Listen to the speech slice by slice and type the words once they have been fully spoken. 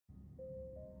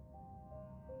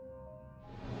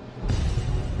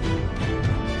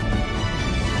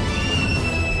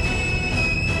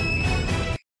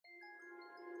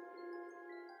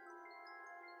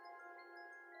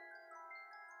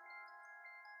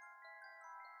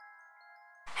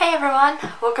Hey everyone,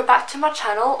 welcome back to my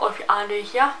channel, or if you are new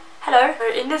here, hello.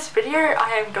 So in this video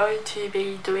I am going to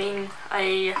be doing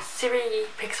a SIRI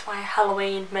picks my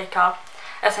Halloween makeup,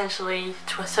 essentially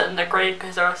to a certain degree,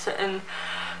 because there are certain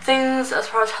things as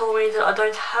far as Halloween that I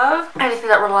don't have. Anything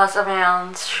that relies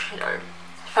around,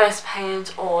 face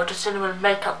paint or just genuine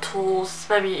makeup tools,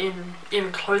 maybe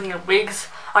even clothing and wigs,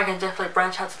 I can definitely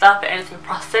branch out to that, but anything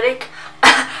prosthetic,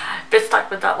 bit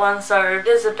stuck with that one. So it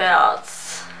is about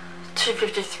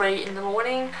 2:53 in the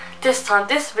morning. This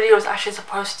video is actually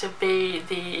supposed to be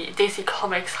the DC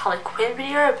Comics Harley Quinn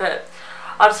video, but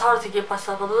I decided to give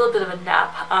myself a little bit of a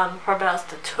nap for about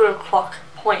the 2 o'clock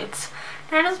point.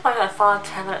 And it is like a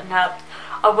 5-10 minute nap.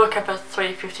 I woke up at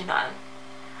 3:59.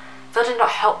 That did not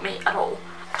help me at all.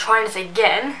 Trying this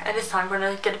again, and this time I'm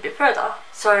going to get a bit further.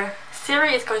 So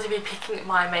SIRI is going to be picking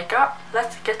my makeup.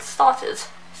 Let's get started.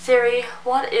 SIRI,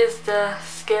 what is the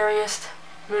scariest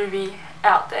movie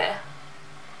out there?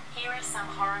 Here are some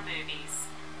horror movies.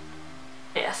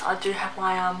 Yes, I do have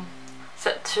my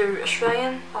set to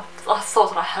Australian. I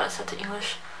thought that I had it set to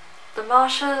English. The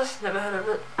Marshes, never heard of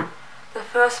it. The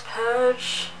First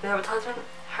Purge, the advertisement.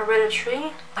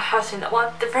 Hereditary, I have seen that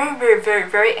one. The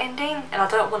very ending, and I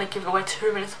don't want to give away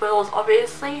too many spoilers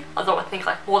obviously, although I think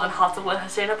like more than half the world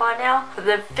has seen it by now. But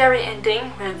the very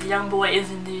ending, where the young boy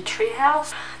is in the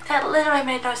treehouse, that literally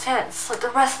made no sense. Like the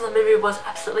rest of the movie was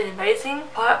absolutely amazing.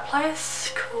 Quiet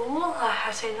Place, cool, I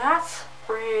have seen that.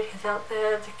 Reed is out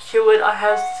there. The Cured, I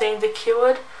have seen The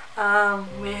Cured,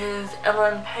 with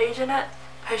Ellen Page in it.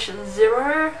 Patient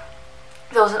Zero.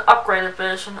 There was an upgraded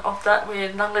version of that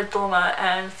with Natalie Dormer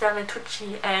and Stanley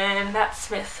Tucci and Matt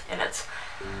Smith in it.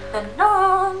 The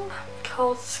Nun,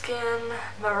 Cold Skin,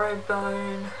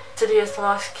 Marrowbone, City is the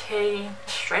Last Key,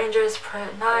 Strangers Pray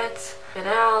at Night, Get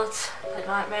Out, The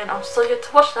Nightman, I'm still yet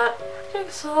to watch that,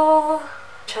 Jigsaw,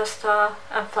 Chester,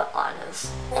 and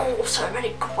Flatliners. Oh, so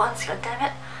many good ones,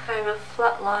 goddammit. Favorite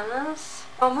Flatliners.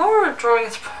 Well, more of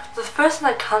drawings, the first thing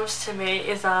that comes to me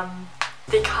is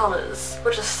the colours.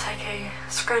 We'll just take a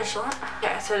screenshot.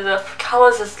 Yeah, so the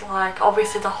colours is like,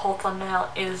 obviously the whole thumbnail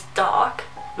is dark.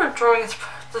 The drawings,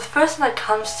 the first thing that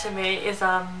comes to me is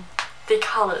the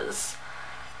colours.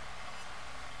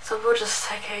 So we'll just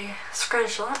take a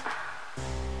screenshot.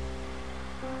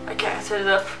 Okay, so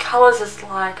the colours is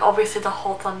like, obviously the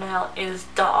whole thumbnail is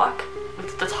dark,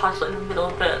 with the title in the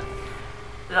middle, but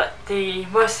like the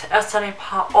most outstanding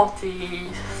part of the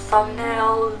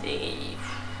thumbnail, the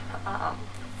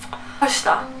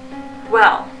poster,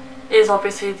 wow, is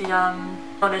obviously the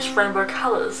orange rainbow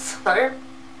colours. So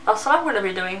that's what I'm going to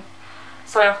be doing.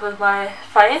 Starting off with my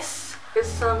face with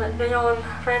some neon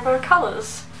rainbow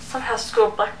colours. Somehow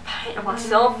scored black paint on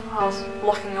myself. I was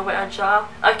locking away a jar.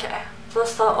 Okay, so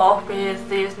let's start off with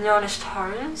these neonish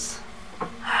tones. So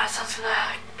I'm just going to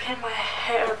pin my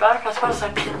hair back. I was supposed to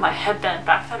say pin my headband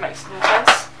back, that makes no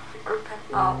sense. Open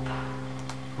up.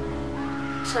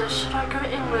 So should I go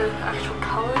in with actual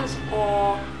colours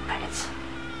or paints?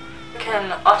 Can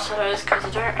eyeshadows, because I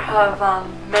don't have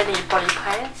many body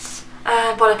paints.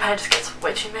 And body paint just gets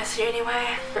way too messy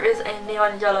anyway. There is a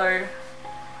neon yellow.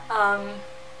 I'm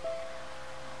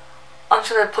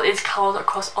just going to put these colours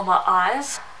across all my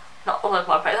eyes. Not all over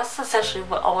my face. That's essentially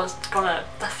what I was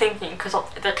thinking, because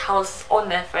the colours on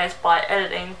their face by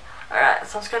editing. Alright,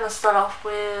 so I'm just going to start off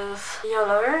with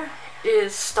yellow.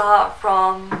 Start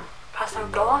from Pastel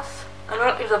Goth. I'm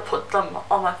not going to put them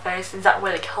on my face in that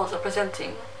way the colours are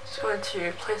presenting. Just going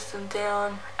to place them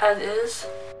down as is.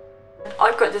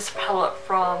 I got this palette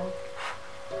from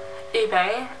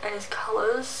eBay, and its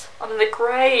colours, the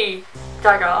grey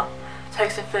dagger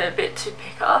takes a fair bit to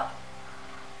pick up,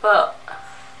 but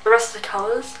the rest of the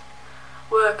colours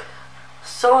work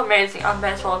so amazing. I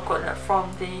may as well have gotten it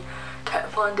from the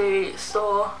Kat Von D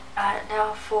store.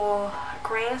 Now for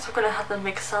green, so I'm going to have to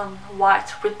mix some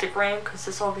white with the green, because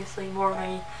it's obviously more of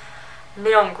a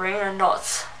neon green and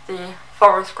not the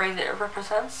forest green that it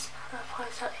represents. I'm going to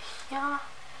place that here.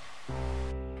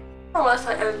 Unless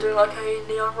I ever do like a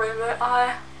neon rainbow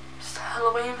eye, just a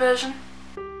Halloween version.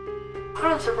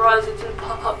 Kind of surprised it didn't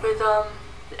pop up with The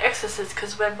Exorcist,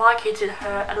 because when Mykie did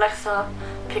her Alexa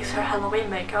picks her Halloween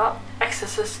makeup,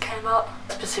 Exorcist came up,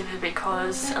 specifically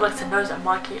because Alexa knows that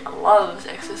Mykie loves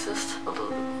Exorcist. A little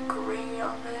bit of green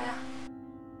on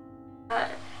there.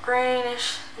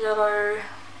 Greenish, yellow,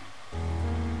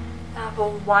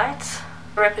 for white,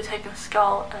 replicating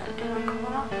skull and in the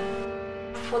corner.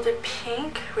 For the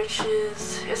pink, which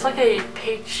is, it's like a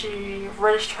peachy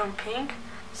reddish tone pink,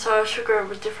 so I should go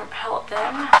with a different palette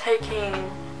then. Taking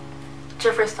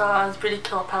Jeffree Star's Beauty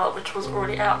Killer palette, which was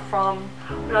already out from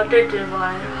when I did do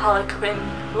my Harley Quinn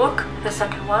look, the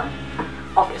second one,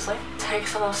 obviously. take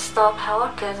some of star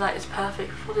power because that is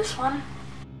perfect for this one.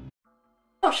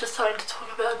 I was just starting to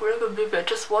talk about a really good movie I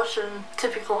just watched and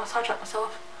typical, I sidetracked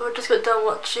myself. I just got done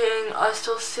watching I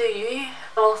Still See You,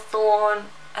 Bella Thorne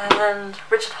and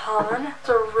Richard Harmon. It's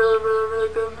a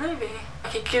really good movie.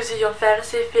 Like, it gives you your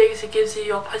fantasy fix, it gives you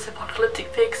your post-apocalyptic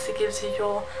fix, it gives you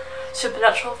your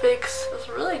supernatural fix. It was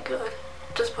really good.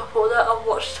 Just before that I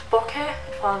watched Bokeh,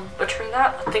 if I'm butchering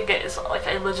that. I think it is like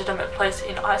a legitimate place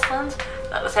in Iceland.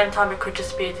 At the same time it could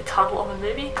just be the title of a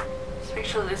movie. Make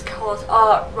sure that these colours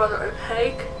are rather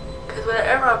opaque, because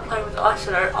whenever I play with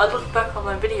eyeshadow I look back on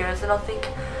my videos and I think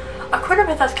I could have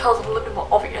made those colours a little bit more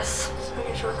obvious. Just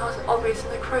making sure it's nice and obvious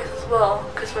in the crease as well,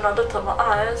 because when I lift up my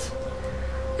eyes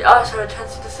the eyeshadow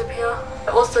tends to disappear.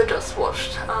 I also just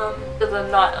watched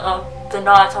the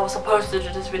night I was supposed to do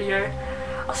this video,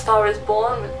 A Star Is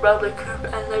Born with Bradley Cooper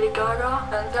and Lady Gaga,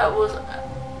 and that was,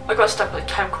 I got stuck with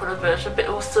the camcorder version but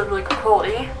it was still really good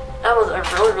quality. That was a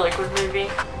really good movie.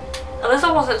 Unless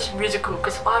it wasn't musical,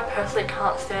 because I personally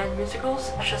can't stand musicals.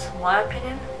 That's just my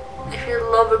opinion. If you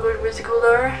love a good musical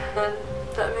though, then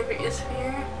that movie is for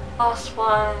you. Last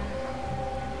one,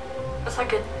 it's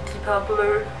like a deeper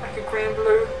blue, like a green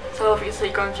blue. So obviously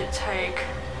going to take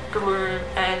gloom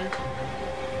and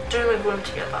doom and gloom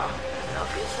together. And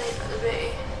obviously it's going to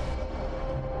be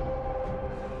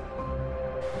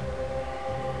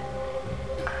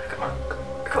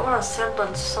I got one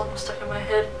semblance something stuck in my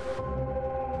head.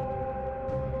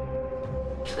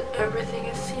 Everything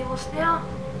is seamless now.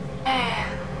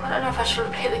 And I don't know if I should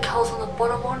repeat the colours on the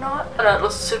bottom or not. I know it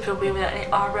looks super weird without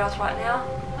any eyebrows right now.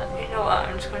 But you know what,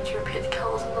 I'm just going to repeat the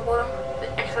colours on the bottom.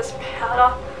 The excess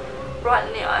powder right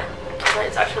in the eye. Okay,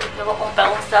 it's actually looking a lot more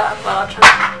balanced out. I'm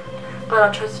glad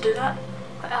I chose to do that.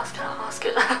 What else can I ask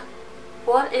it?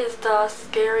 What is the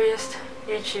scariest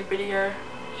YouTube video?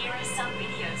 Here are some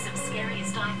videos of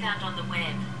scariest I found on the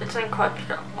web. It didn't quite pick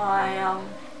up my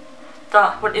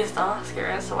what is the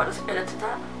scariest, so I just edited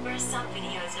that. Here are some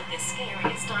videos of the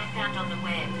scariest I found on the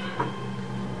web.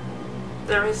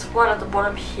 There is one at the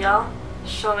bottom here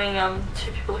showing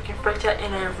two people looking freaked out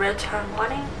in a red tone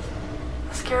lighting.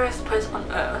 The scariest place on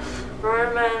earth.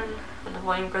 Roman, when the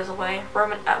volume goes away,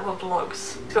 Roman Atwood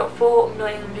vlogs. It's got 4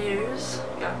 million views.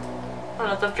 Go. Oh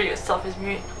no, the video itself is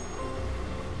mute.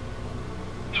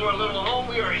 To our little home,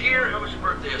 we are here. How was your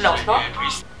birthday? No, it's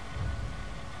not.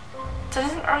 So it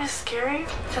isn't really scary.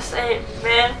 It's just a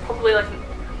man, probably like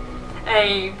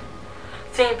a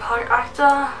theme park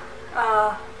actor,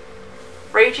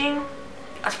 raging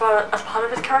as part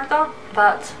of his character.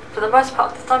 But for the most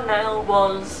part, the thumbnail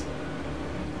was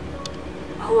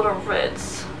a lot of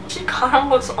reds. She kind of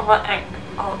looks on that angle.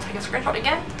 I'll take a screenshot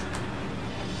again.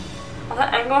 On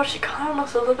that angle, she kind of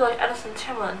looks a little bit like Addison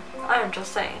Timlin. I am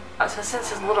just saying. So since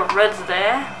there's a lot of reds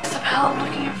there, that's the palette I'm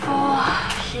looking for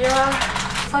here.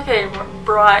 It's like a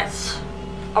bright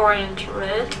orange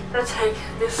red. I'm going to take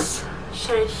this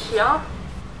shade here,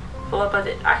 followed by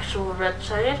the actual red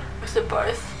shade. Mix it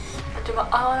both. I do my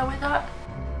eyeliner with that.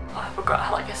 Oh, I forgot I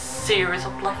had like a series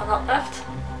of black on that left.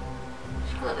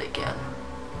 Try that again.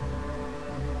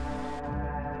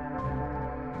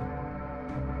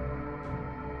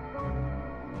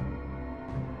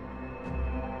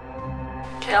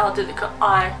 Okay, I'll do the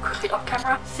eye quickly off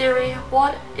camera. Siri,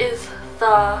 what is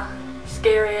the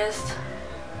scariest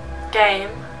game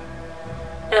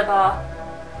ever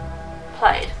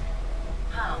played?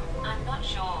 I'm not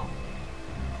sure.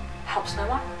 Helps no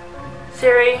one.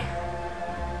 Siri,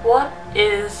 what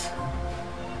is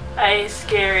a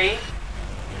scary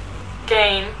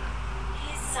game?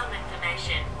 Here's some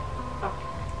information. Oh,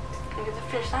 can you get to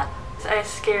finish that? It's a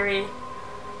scary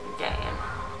game.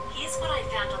 Here's what I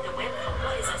found on the web for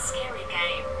what is a scary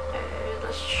game. Okay,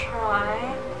 let's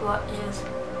try. What is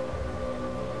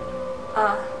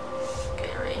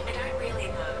scary? I don't really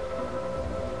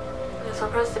know. You're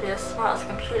supposed to be as smart as a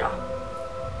computer.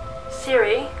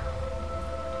 Siri,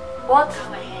 what?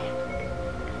 Go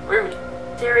ahead. Rude.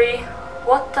 Siri,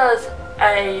 what does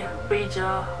a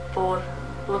Ouija board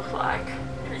look like?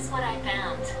 Here's what I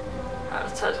found.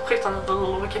 So I clicked on the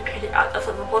little Wikipedia ad that's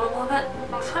at the bottom of it.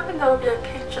 I was hoping there would be a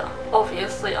picture.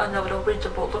 Obviously I know what a Ouija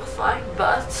board looks like,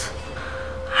 but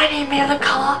I need me the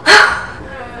colour.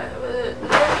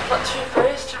 Not too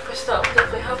faced. If we start, we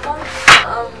definitely have one.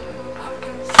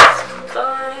 Pumpkin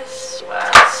spice,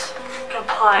 what? Pumpkin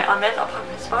pie, I meant not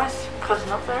pumpkin spice, close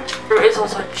enough there. There is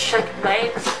also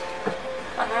checkmate.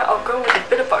 I know, I'll go with a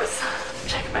bit of both.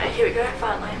 Checkmate, here we go,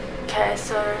 finally. Okay,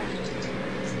 so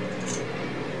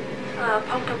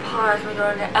pumpkin pie is going to go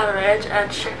on the outer edge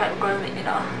and checkmate will go on the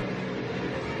inner.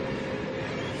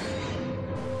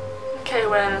 Okay,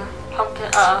 when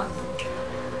pumpkin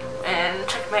And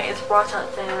Checkmate is brighter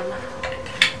than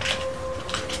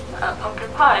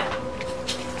pumpkin pie.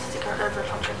 Stick it over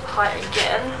pumpkin pie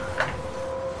again.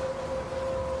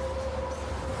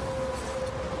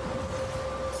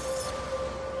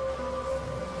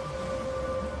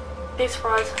 These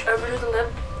fries over the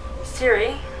lip.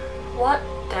 Siri, what?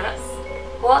 Damn it.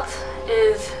 What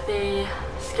is the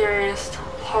scariest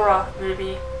horror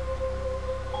movie?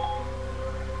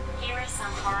 Here are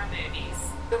some horror movies.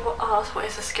 People ask what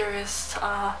is the scariest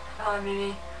horror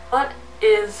movie. What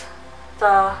is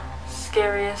the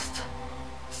scariest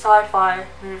sci-fi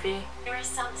movie? Here are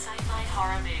some sci-fi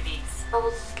horror movies.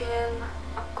 Double Skin,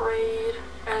 Upgrade,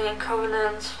 Alien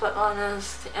Covenant,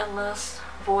 Flatliners, The Endless,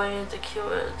 Void, The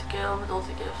Cured, The Girl with All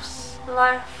the Gifts,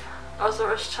 Life,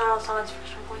 Ozark's Child, Science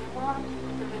Fiction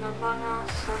 41, Living Among Us,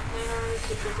 Sharknado,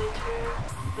 TPZ2,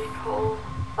 Recall,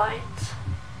 Bite,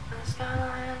 The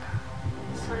Skyline,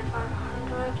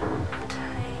 7500,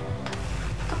 Contained,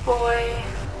 The Boy,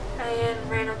 Alien,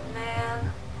 Reign of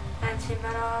Man,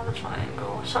 Antimatter, The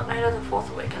Triangle, Sharknado, The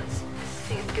Fourth Awakens. This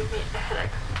thing is giving me a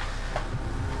headache.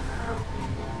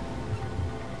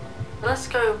 Let's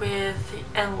go with the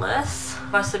Endless,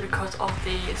 mostly because of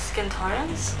the skin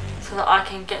tones, so that I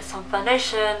can get some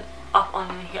foundation up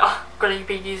on here. I'm going to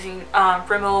be using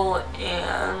Rimmel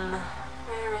in,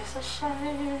 where is the shade?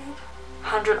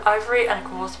 100 Ivory, and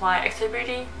of course my Exo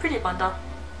Beauty Pretty Blender.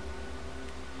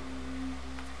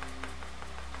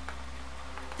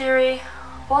 Siri,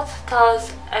 what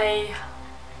does a...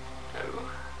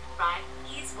 Oh. Right,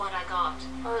 here's what I got.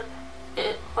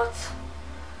 What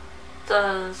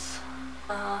does...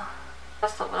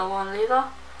 that's not what I want either.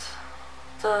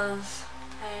 Does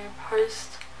a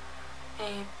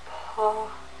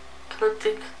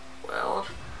post-apocalyptic world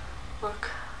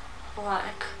look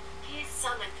like? Here's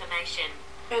some information.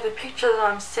 Okay, the picture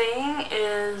that I'm seeing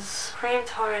is cream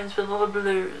tones with little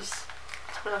blues.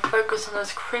 So I'm going to focus on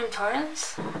those cream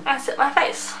tones and set my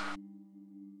face.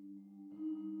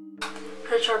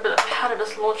 Pretty sure a bit of powder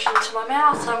just launched into my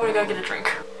mouth, so I'm going to go get a drink.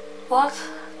 What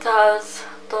does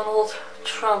Donald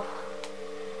Trump?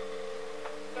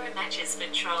 Your matches for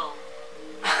troll.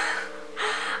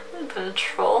 I've been a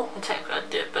troll. Well, technically I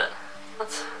did, but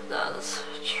what does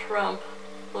Trump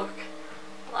look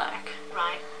like?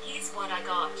 Right, here's what I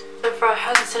got. So far I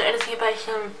haven't said anything about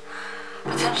him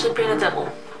potentially being a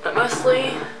devil, but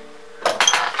mostly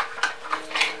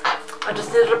I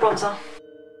just needed a bronzer.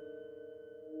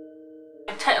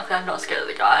 And technically I'm not scared of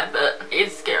the guy, but he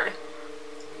is scary.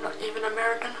 Not even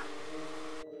American.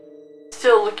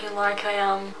 Still looking like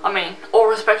I mean, all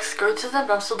respects go to them,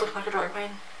 but I'm still looking like a drag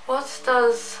queen. What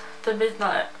does the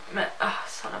Midnight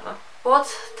What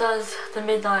does the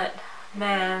Midnight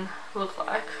Man look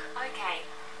like? Okay,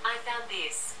 I found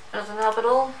this. Doesn't help at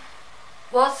all.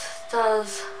 What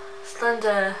does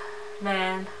Slender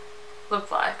Man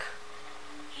look like?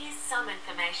 Here's some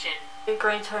information.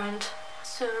 Green toned.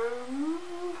 So,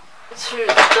 to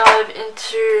dive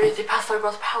into the Pastel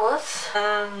Gloss palette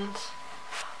and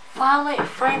finally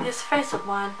frame this face of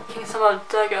mine, taking some of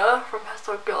Dagger from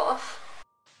Pastel Gloss.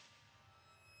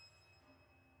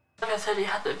 Like I said, you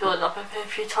have to build it up a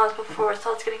few times before it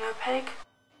starts getting opaque.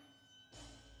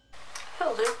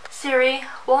 That'll do. Siri,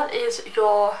 what is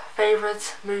your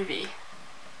favourite movie?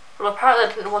 Well, apparently I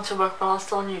didn't want to work while I was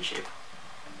still on YouTube.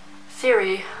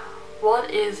 Siri, what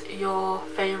is your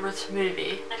favourite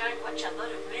movie? I don't watch a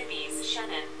lot of movies,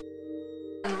 Shannon.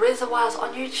 And the reason why I was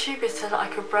on YouTube is so that I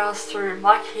could browse through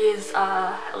Mykie's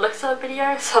Alexa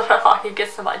video so that I could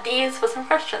get some ideas for some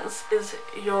questions. Is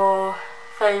your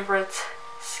favourite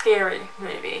scary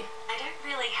movie? I don't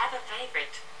really have a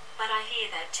favourite, but I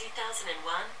hear that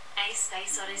 2001, A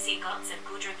Space Odyssey got some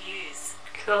good reviews.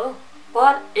 Cool.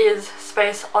 What is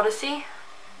Space Odyssey?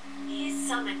 Here's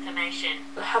some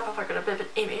information. How about if I got a bit of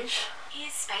an image?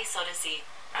 Here's Space Odyssey.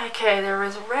 Okay, there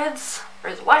is reds,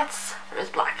 there is whites, there is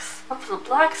blacks. Up for the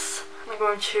blacks, I'm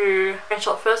going to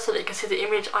screenshot first so that you can see the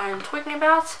image I am talking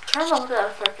about. Turn a little bit out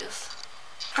of focus.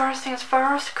 First things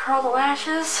first, curl the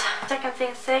lashes. Second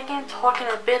things second, talking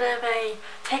a bit of a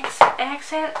Texas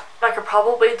accent. I could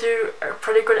probably do a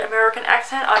pretty good American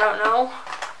accent, I don't know.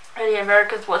 Any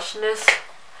Americans watching this,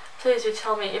 please do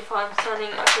tell me if I'm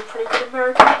sounding like a pretty good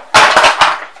American.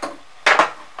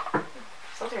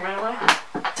 Something right away.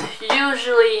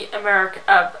 Usually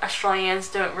Australians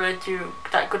don't really do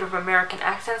that good of American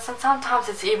accents, and sometimes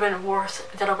it's even worse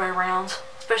the other way around,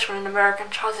 especially when an American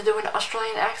tries to do an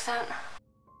Australian accent.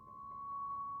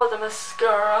 For the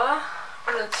mascara,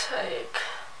 I'm going to take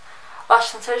Lash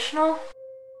Sensational.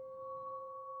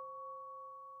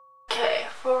 Okay,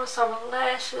 for some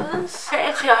lashes,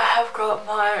 technically I have got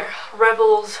my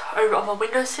Rebels over on my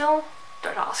windowsill,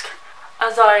 Don't ask.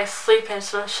 As I sleep and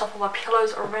sort of shuffle my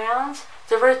pillows around,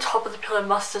 the very top of the pillow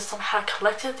must have somehow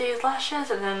collected these lashes,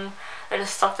 and then they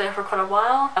just stuck there for quite a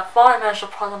while. I finally managed to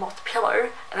pry them off the pillow,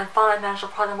 and then finally managed to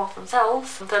pry them off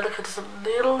themselves. They look just a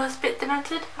little less bit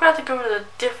demented. I'm going to have to go with a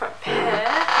different pair.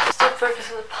 Still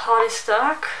focusing on the party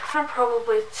stack. I'm going to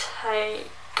probably take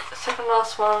the second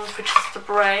last one, which is the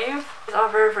Brave. These are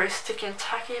very, very sticky and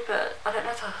tacky, but I don't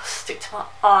know how to stick to my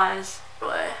eyes.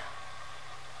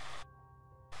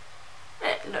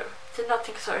 No, did not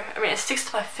think so. I mean, it sticks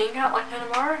to my finger like no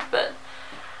tomorrow, but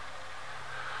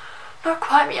not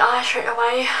quite my eye straight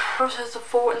away. Also, it's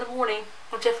 4 in the morning.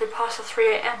 I'll definitely pass the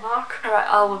 3 AM mark. Alright,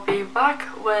 I will be back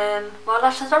when my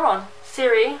lashes are on.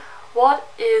 Siri, what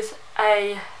is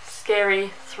a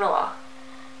scary thriller?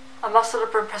 I must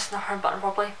have been pressing the home button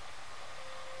probably.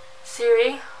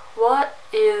 Siri, what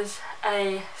is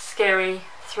a scary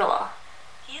thriller?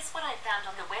 Here's what I found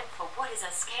on the web for what is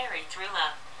a scary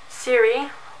thriller.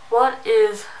 Siri, what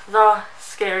is the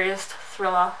scariest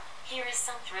thriller? Here is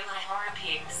some thriller horror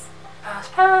pics.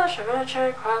 Past,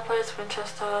 Hereditary, Quiet Place,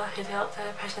 Winchester, He's Out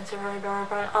There, Patient Zero,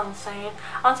 Dorabone, Unsane.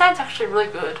 Unsane's actually really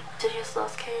good. Insidious,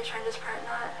 Last Cage, Rangers Parent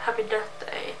Night, Happy Death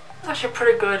Day. It's actually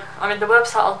pretty good. I mean, the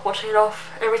website I was watching it off,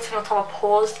 every single time I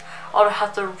paused, I would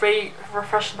have to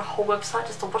refresh the whole website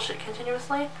just to watch it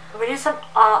continuously. We need some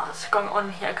art going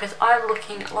on here because I'm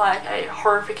looking like a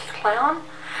horrific clown.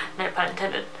 No pun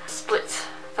intended. Split.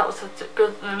 That was a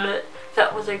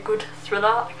good thriller.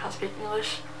 I can't speak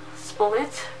English.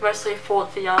 Split, mostly for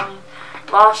the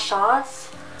last shards.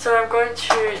 So I'm going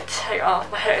to take off,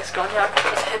 my hair is gone now, I've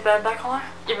got this headband back on,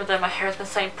 even though my hair has been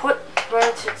staying put. I'm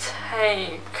going to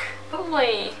take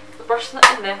probably the brush in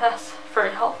there, that's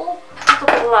very helpful. Not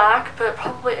a black, but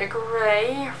probably a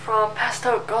grey from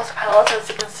Pastel Goth palette. As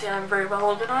you can see, I'm very well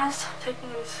organised.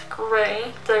 Taking this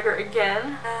grey dagger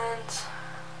again, and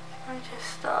I'm going to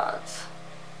start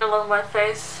along my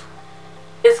face.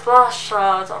 These glass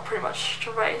shards are pretty much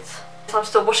straight. So I'm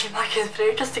still watching Mykie's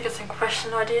video just to get some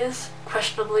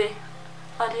questionably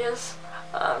ideas.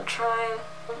 I'm trying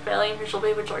failing visual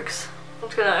baby jokes. I'm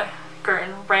just gonna go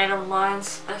in random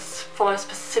lines that follow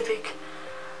specific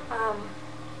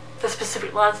the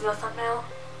specific lines in the thumbnail,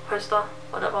 poster,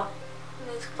 whatever.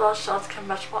 And these glass shards can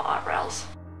match my eyebrows.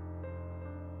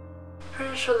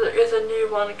 Pretty sure there is a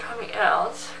new one coming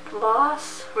out.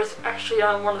 Glass, with actually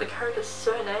one of the characters'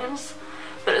 surnames.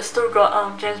 But it's still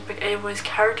got James McAvoy's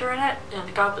character in it,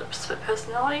 the guy with the split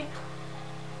personality.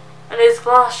 And these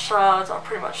glass shards are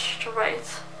pretty much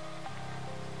straight.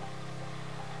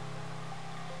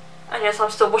 And yes,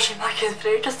 I'm still watching Mykie's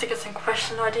video just to get some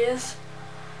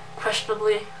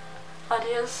questionably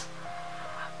ideas.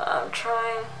 I'm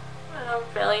trying, and I'm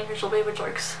failing visual baby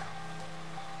jokes.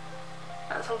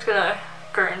 So I'm just gonna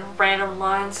go in random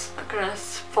lines. I'm gonna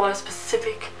follow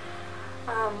specific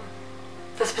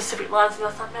the specific lines in the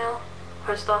thumbnail,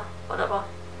 poster, whatever.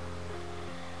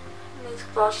 And these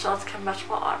glass shards can match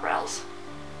my eyebrows.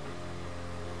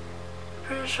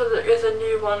 Pretty sure there is a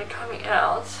new one coming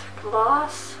out.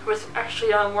 Glass, with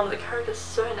actually one of the characters'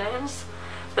 surnames,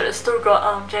 but it's still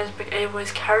got James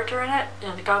McAvoy's character in it,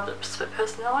 the guy with the split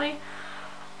personality.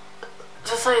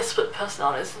 To say a split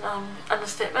personality is an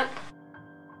understatement.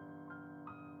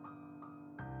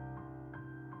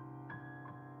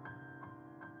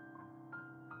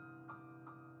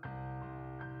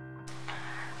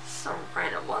 Some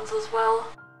random ones as well.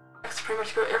 It's pretty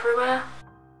much go everywhere.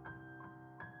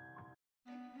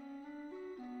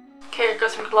 Okay, it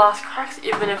got some glass cracks,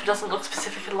 even if it doesn't look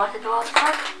specifically like a glass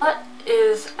crack. What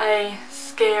is a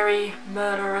scary,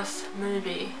 murderous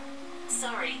movie?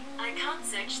 Sorry, I can't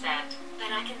search that,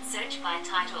 but I can search by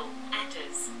title,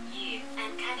 actors, year,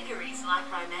 and categories like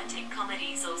romantic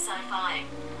comedies or sci-fi.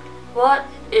 What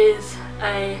is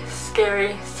a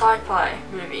scary sci-fi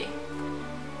movie?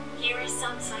 Here are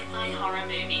some sci-fi horror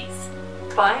movies.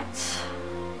 Bite.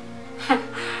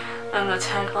 And the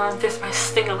tagline, this may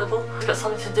sting a little. It's got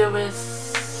something to do with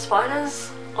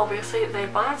spiders. Obviously they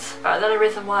bite. The only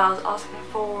reason why I was asking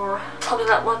for something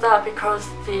like that because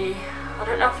I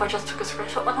don't know if I just took a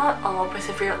screenshot or not. I'll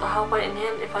obviously figure out the hard way in the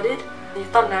end if I did. The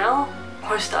thumbnail,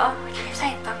 poster, I keep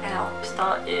saying thumbnail.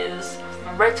 Poster is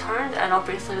red toned and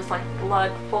obviously there's like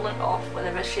blood falling off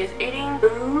whenever she's eating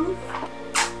food.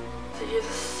 So you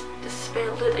just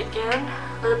spare lid again,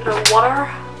 a little bit of water,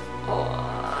 or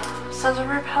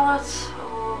sensory palette,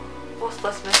 or what's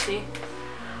less messy.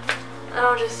 And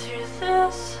I'll just use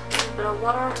this, a little bit of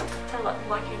water, kind of like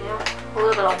Mykie now, a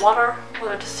little bit of water,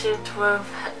 where it just seemed to have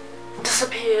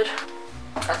disappeared.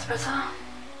 That's better.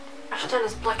 Actually, then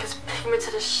as black as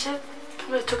pigmented as shit,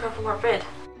 completely took over my red.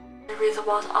 The reason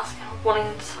why I was asking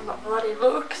wanting some bloody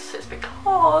looks is because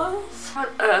pause. On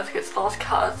earth gets lost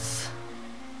cuts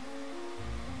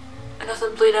and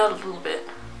doesn't bleed out a little bit.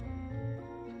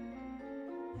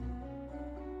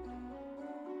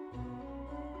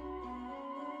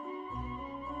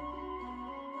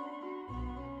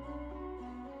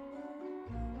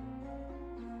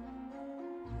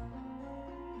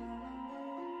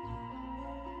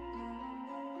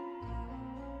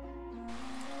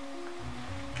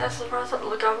 That's the rest of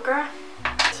the gumger.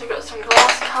 So we got some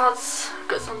glass cuts,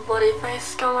 got some bloody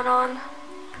face going on.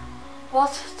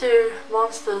 What do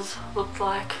monsters look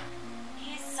like?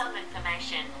 Here's some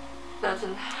information.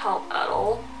 Doesn't help at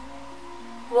all.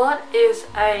 What is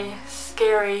a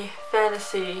scary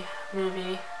fantasy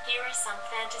movie? Here are some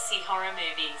fantasy horror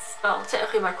movies. Well,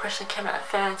 technically my question came out of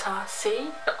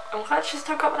fantasy, but I'm glad she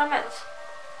still got what I meant.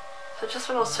 So just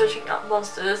when I was searching up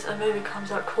monsters, a movie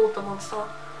comes out called The Monster.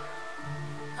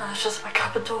 It's just my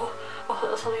cupboard door. I thought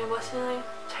there was something in my ceiling.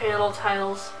 Tale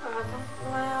Tales.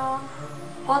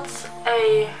 What's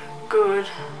a good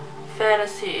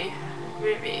fantasy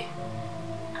movie?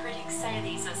 Critics say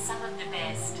these are some of the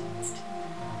best.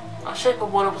 Shape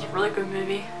of Water was a really good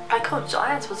movie. I Called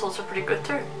Giants was also pretty good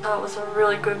too. That was a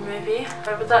really good movie.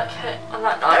 So with that, on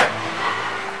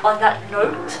that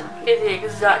note, it's the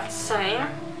exact same.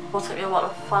 It will take me a lot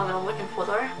of fun when I'm looking for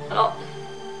though.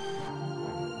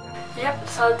 Yep,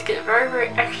 decided to get very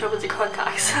extra with the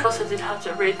contacts. I also did have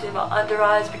to redo my under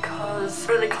eyes because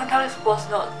really the contacts was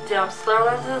not the slow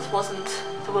lenses wasn't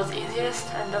the was easiest,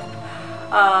 and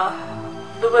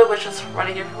the word was just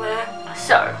running everywhere.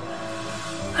 So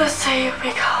let's see if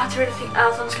we can't do anything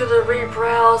else. I'm just gonna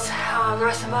re-browse the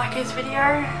rest of Mykie's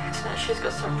video. So now she's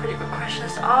got some pretty good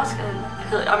questions to ask, and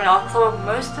I mean I'll cover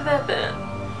most of it, but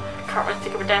can't really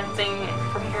think of a damn thing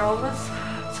from here onwards.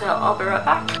 So I'll be right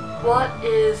back. What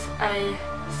is a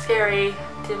scary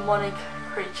demonic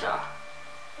creature?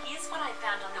 Here's what I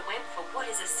found on the web for what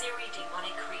is a SIRI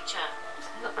demonic creature.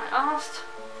 Isn't that what I asked?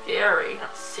 Scary,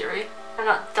 not Siri. And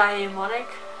not demonic.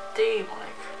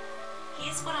 Demonic.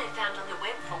 Here's what I found on the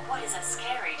web for what is a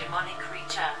scary demonic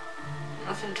creature.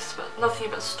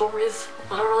 Nothing but stories,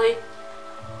 literally.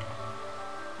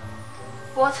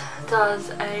 What does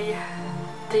a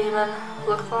demon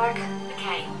look like?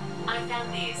 Okay, I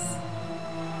found this.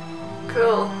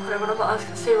 Cool, I don't know what my eyes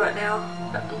can see right now,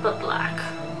 but black.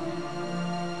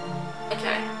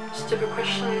 Okay, stupid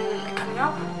question coming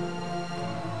up.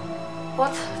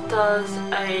 What does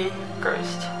a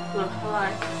ghost look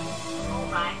like?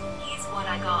 Alright, here's what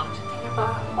I got.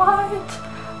 What?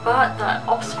 But that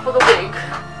opts for the wig.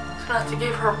 Just gonna have to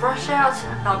give her a brush out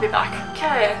and I'll be back.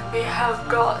 Okay, we have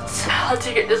got how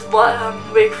to get this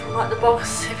wig from Light the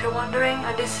Box if you're wondering,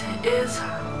 and this is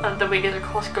the wig is of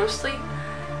course ghostly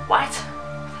white.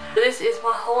 This is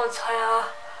my whole entire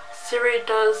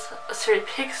SIRI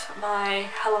picks my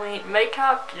Halloween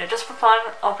makeup, you know, just for fun.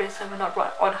 Obviously we're not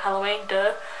right on Halloween,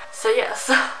 duh. So yes.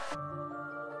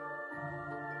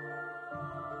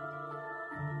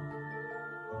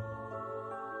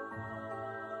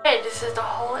 Okay, this is the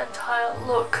whole entire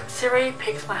look. SIRI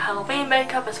picks my Halloween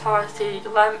makeup as far as the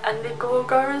lamp and the glow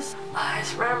goes.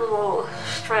 It's rambling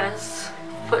stress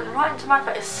putting right into my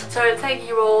face. So thank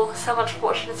you all so much for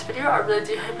watching this video. I really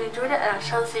do hope you enjoyed it, and I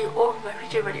shall see you all in my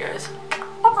future videos.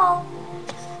 Bye bye!